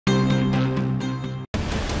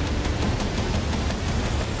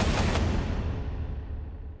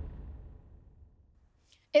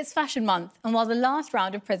It's Fashion Month, and while the last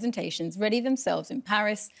round of presentations ready themselves in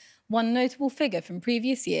Paris, one notable figure from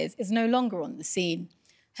previous years is no longer on the scene.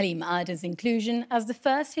 Halima Aden's inclusion as the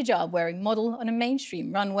first hijab-wearing model on a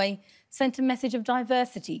mainstream runway sent a message of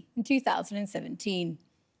diversity in 2017.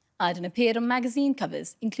 Aden appeared on magazine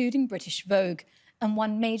covers, including British Vogue, and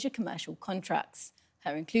won major commercial contracts.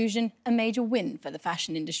 Her inclusion, a major win for the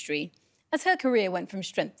fashion industry. As her career went from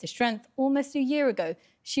strength to strength, almost a year ago,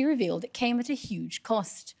 she revealed it came at a huge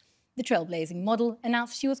cost. The trailblazing model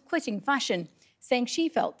announced she was quitting fashion, saying she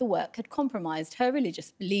felt the work had compromised her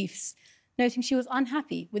religious beliefs, noting she was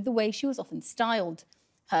unhappy with the way she was often styled.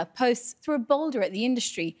 Her posts threw a boulder at the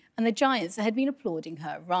industry and the giants that had been applauding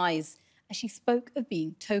her rise, as she spoke of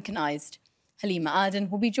being tokenized. Halima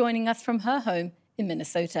Aden will be joining us from her home in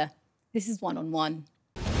Minnesota. This is One on One.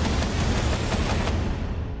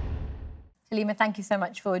 Halima, thank you so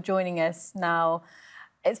much for joining us. Now,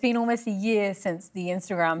 it's been almost a year since the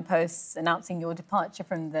Instagram posts announcing your departure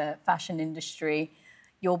from the fashion industry.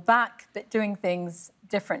 You're back, but doing things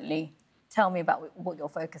differently. Tell me about what you're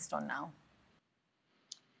focused on now.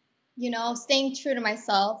 You know, staying true to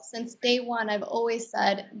myself. Since day one, I've always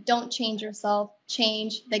said, don't change yourself,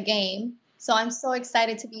 change the game. So I'm so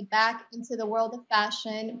excited to be back into the world of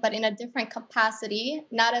fashion, but in a different capacity,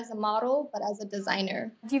 not as a model, but as a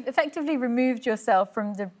designer. You've effectively removed yourself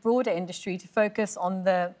from the broader industry to focus on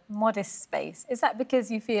the modest space. Is that because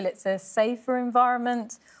you feel it's a safer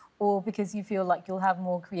environment, or because you feel like you'll have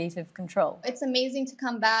more creative control? It's amazing to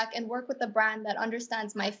come back and work with a brand that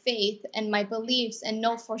understands my faith and my beliefs and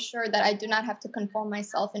know for sure that I do not have to conform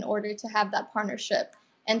myself in order to have that partnership.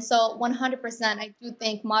 And so 100%, I do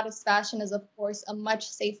think modest fashion is, of course, a much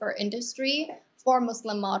safer industry for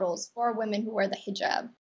Muslim models, for women who wear the hijab.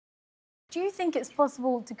 Do you think it's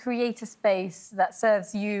possible to create a space that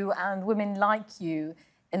serves you and women like you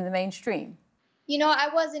in the mainstream? You know, I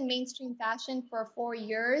was in mainstream fashion for 4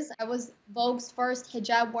 years. I was Vogue's first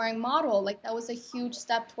hijab-wearing model. Like, that was a huge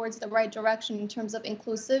step towards the right direction in terms of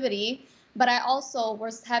inclusivity. But I also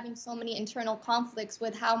was having so many internal conflicts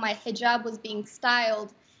with how my hijab was being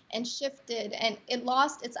styled and shifted, and it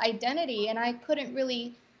lost its identity. And I couldn't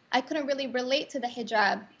really relate to the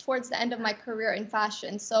hijab towards the end of my career in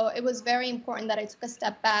fashion. So it was very important that I took a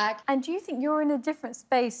step back. And do you think you're in a different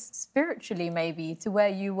space spiritually, maybe, to where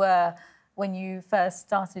you were when you first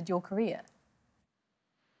started your career?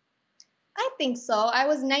 I think so. I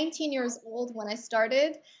was 19 years old when I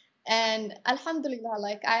started. And alhamdulillah,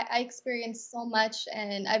 like I experienced so much,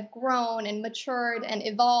 and I've grown and matured and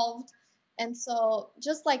evolved. And so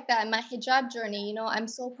just like that, my hijab journey, you know, I'm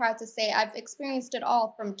so proud to say I've experienced it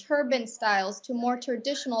all, from turban styles to more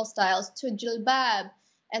traditional styles to jilbab.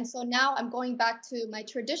 And so now I'm going back to my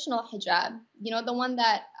traditional hijab, you know, the one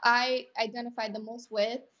that I identify the most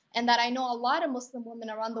with and that I know a lot of Muslim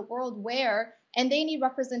women around the world wear, and they need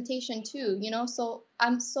representation too, you know. So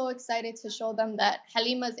I'm so excited to show them that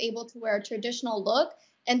Halima is able to wear a traditional look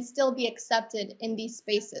and still be accepted in these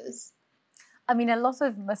spaces. I mean, a lot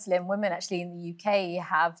of Muslim women actually in the UK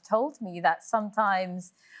have told me that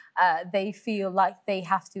sometimes they feel like they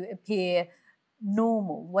have to appear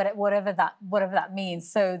normal, whatever that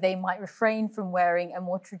means. So they might refrain from wearing a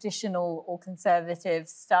more traditional or conservative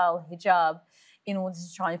style hijab in order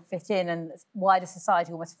to try and fit in, and wider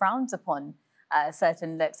society almost frowns upon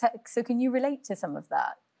certain looks. So can you relate to some of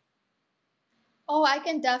that? Oh, I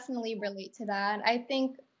can definitely relate to that. I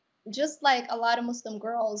think just like a lot of Muslim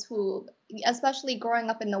girls who, especially growing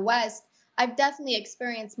up in the West, I've definitely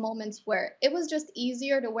experienced moments where it was just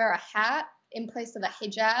easier to wear a hat in place of a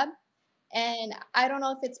hijab. And I don't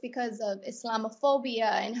know if it's because of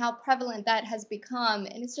Islamophobia and how prevalent that has become.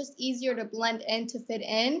 And it's just easier to blend in, to fit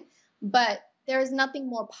in. But there is nothing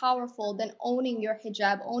more powerful than owning your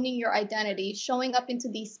hijab, owning your identity, showing up into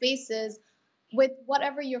these spaces with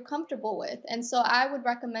whatever you're comfortable with. And so I would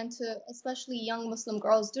recommend to especially young Muslim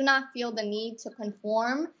girls, do not feel the need to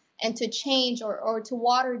conform and to change or to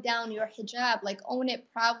water down your hijab. Like, own it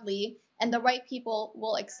proudly, and the right people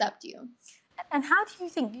will accept you. And how do you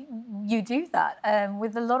think you do that?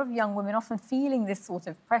 With a lot of young women often feeling this sort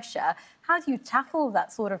of pressure, how do you tackle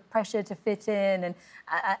that sort of pressure to fit in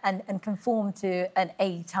and conform to an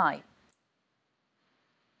A type?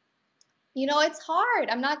 You know, it's hard.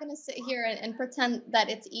 I'm not going to sit here and pretend that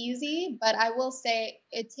it's easy, but I will say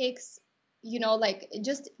it takes, you know, like,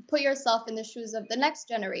 just put yourself in the shoes of the next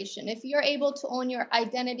generation. If you're able to own your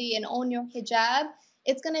identity and own your hijab,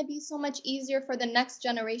 it's going to be so much easier for the next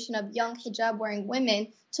generation of young hijab wearing women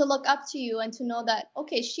to look up to you and to know that,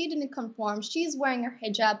 okay, she didn't conform. She's wearing her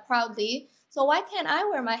hijab proudly. So why can't I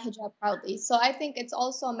wear my hijab proudly? So I think it's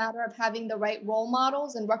also a matter of having the right role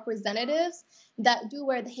models and representatives that do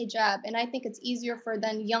wear the hijab. And I think it's easier for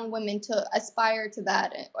then young women to aspire to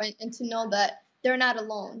that and to know that they're not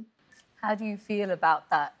alone. How do you feel about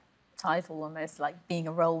that title, almost like being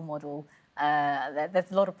a role model?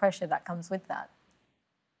 There's a lot of pressure that comes with that.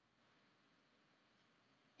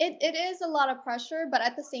 It is a lot of pressure, but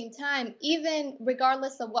at the same time, even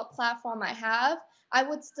regardless of what platform I have, I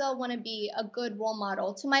would still want to be a good role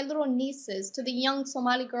model to my little nieces, to the young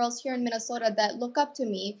Somali girls here in Minnesota that look up to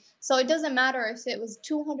me. So it doesn't matter if it was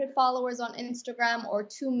 200 followers on Instagram or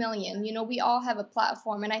 2 million. You know, we all have a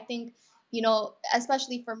platform. And I think, you know,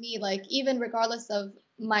 especially for me, like even regardless of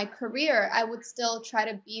my career, I would still try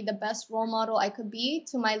to be the best role model I could be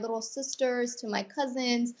to my little sisters, to my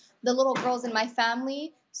cousins, the little girls in my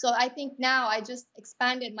family. So I think now I just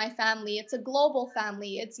expanded my family. It's a global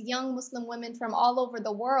family. It's young Muslim women from all over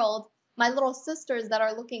the world, my little sisters that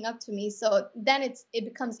are looking up to me. So then it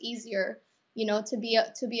becomes easier, you know, to be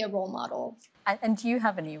a role model. And do you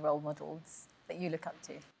have any role models that you look up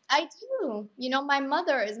to? I do. You know, my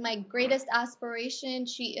mother is my greatest aspiration.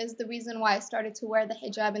 She is the reason why I started to wear the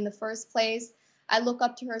hijab in the first place. I look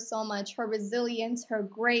up to her so much, her resilience, her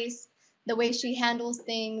grace, the way she handles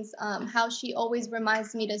things, how she always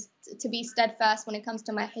reminds me to be steadfast when it comes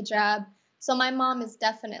to my hijab. So my mom is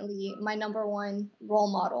definitely my number one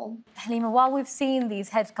role model. Halima, while we've seen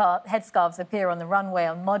these headscarves appear on the runway,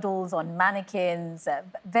 on models, on mannequins,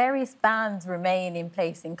 various bans remain in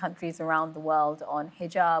place in countries around the world on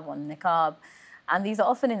hijab, on niqab, and these are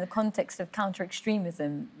often in the context of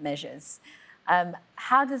counter-extremism measures.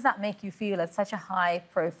 How does that make you feel as such a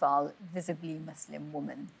high-profile, visibly Muslim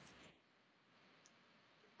woman?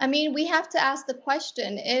 I mean, we have to ask the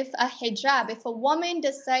question, if a hijab, if a woman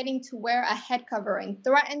deciding to wear a head covering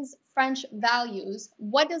threatens French values,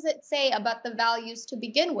 what does it say about the values to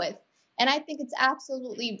begin with? And I think it's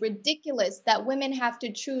absolutely ridiculous that women have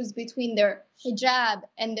to choose between their hijab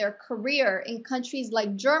and their career in countries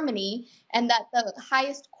like Germany, and that the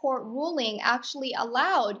highest court ruling actually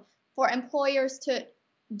allowed for employers to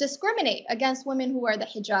discriminate against women who wear the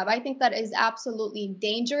hijab. I think that is absolutely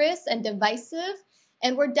dangerous and divisive.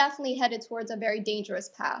 And we're definitely headed towards a very dangerous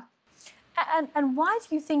path. And why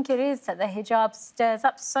do you think it is that the hijab stirs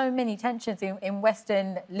up so many tensions in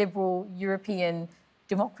Western liberal European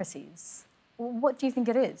democracies? What do you think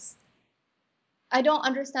it is? I don't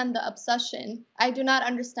understand the obsession. I do not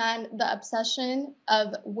understand the obsession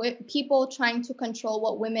of people trying to control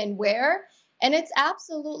what women wear. And it's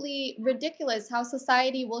absolutely ridiculous how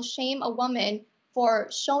society will shame a woman for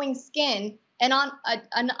showing skin and on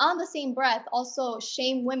the same breath also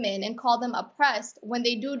shame women and call them oppressed when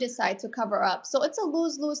they do decide to cover up. So it's a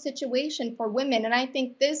lose-lose situation for women. And I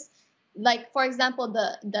think this, like for example,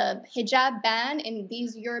 the hijab ban in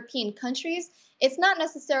these European countries, it's not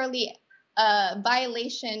necessarily a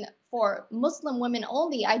violation for Muslim women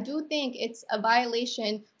only. I do think it's a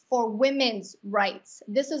violation for women's rights.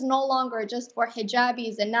 This is no longer just for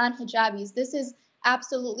hijabis and non-hijabis. This is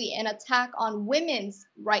absolutely an attack on women's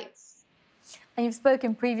rights. And you've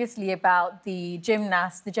spoken previously about the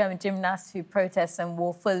gymnasts, the German gymnasts who protest and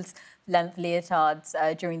wore full-length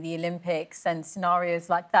leotards during the Olympics and scenarios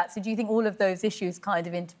like that. So do you think all of those issues kind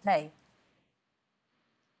of interplay?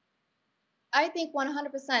 I think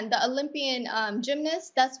 100%. The Olympian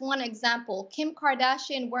gymnast, that's one example. Kim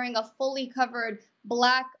Kardashian wearing a fully covered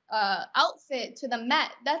black outfit to the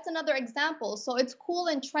Met, that's another example. So it's cool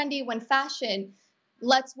and trendy when fashion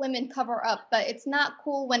lets women cover up, but it's not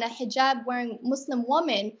cool when a hijab wearing Muslim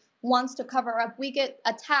woman wants to cover up. We get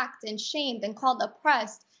attacked and shamed and called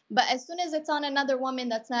oppressed. But as soon as it's on another woman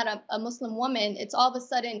that's not a Muslim woman, it's all of a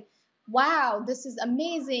sudden, wow, this is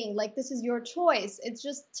amazing. Like, this is your choice. It's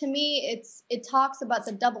just, to me, it talks about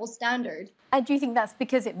the double standard. And do you think that's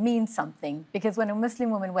because it means something? Because when a Muslim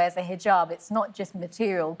woman wears a hijab, it's not just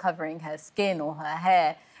material covering her skin or her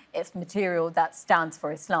hair. It's material that stands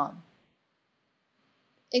for Islam.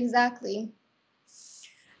 Exactly.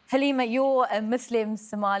 Halima, you're a Muslim,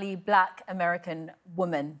 Somali, Black American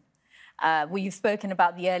woman. You've spoken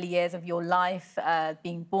about the early years of your life,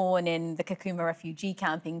 being born in the Kakuma refugee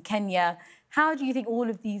camp in Kenya. How do you think all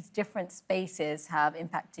of these different spaces have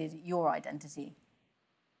impacted your identity?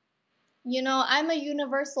 You know, I'm a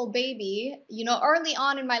universal baby. You know, early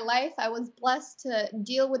on in my life, I was blessed to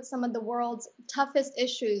deal with some of the world's toughest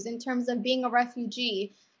issues in terms of being a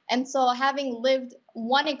refugee. And so having lived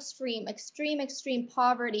one extreme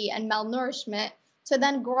poverty and malnourishment, to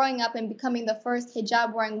then growing up and becoming the first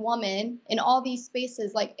hijab wearing woman in all these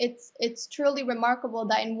spaces. Like it's truly remarkable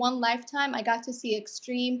that in one lifetime I got to see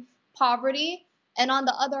extreme poverty, and on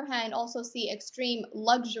the other hand also see extreme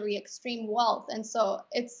luxury, extreme wealth. And so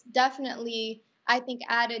it's definitely, I think,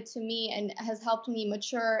 added to me and has helped me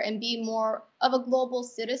mature and be more of a global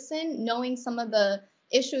citizen, knowing some of the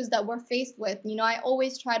issues that we're faced with. You know, I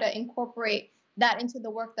always try to incorporate that into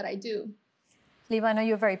the work that I do. Halima, I know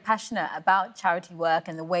you're very passionate about charity work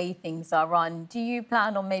and the way things are run. Do you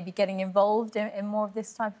plan on maybe getting involved in more of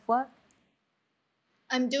this type of work?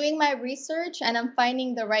 I'm doing my research and I'm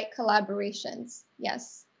finding the right collaborations.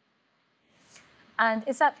 Yes. And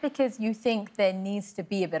is that because you think there needs to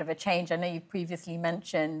be a bit of a change? I know you previously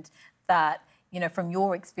mentioned that, you know, from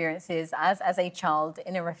your experiences as a child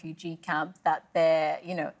in a refugee camp, that their,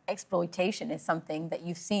 you know, exploitation is something that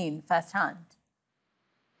you've seen firsthand.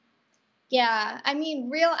 Yeah, I mean,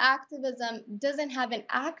 real activism doesn't have an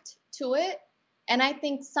act to it. And I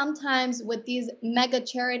think sometimes with these mega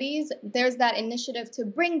charities, there's that initiative to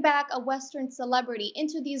bring back a Western celebrity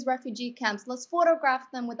into these refugee camps. Let's photograph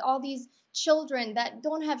them with all these children that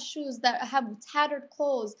don't have shoes, that have tattered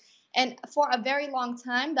clothes. And for a very long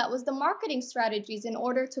time, that was the marketing strategies in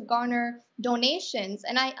order to garner donations.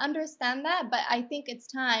 And I understand that, but I think it's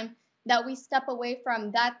time that we step away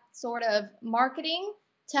from that sort of marketing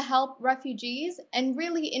to help refugees and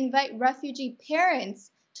really invite refugee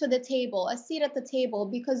parents to the table, a seat at the table,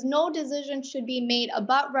 because no decision should be made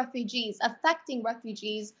about refugees, affecting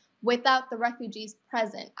refugees, without the refugees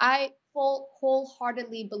present. I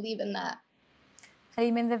wholeheartedly believe in that.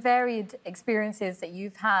 Halima, in the varied experiences that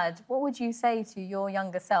you've had, what would you say to your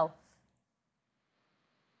younger self?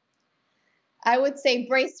 I would say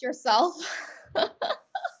brace yourself.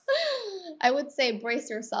 I would say brace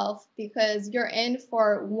yourself because you're in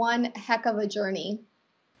for one heck of a journey.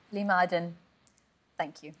 Halima Aden,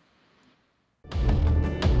 thank you.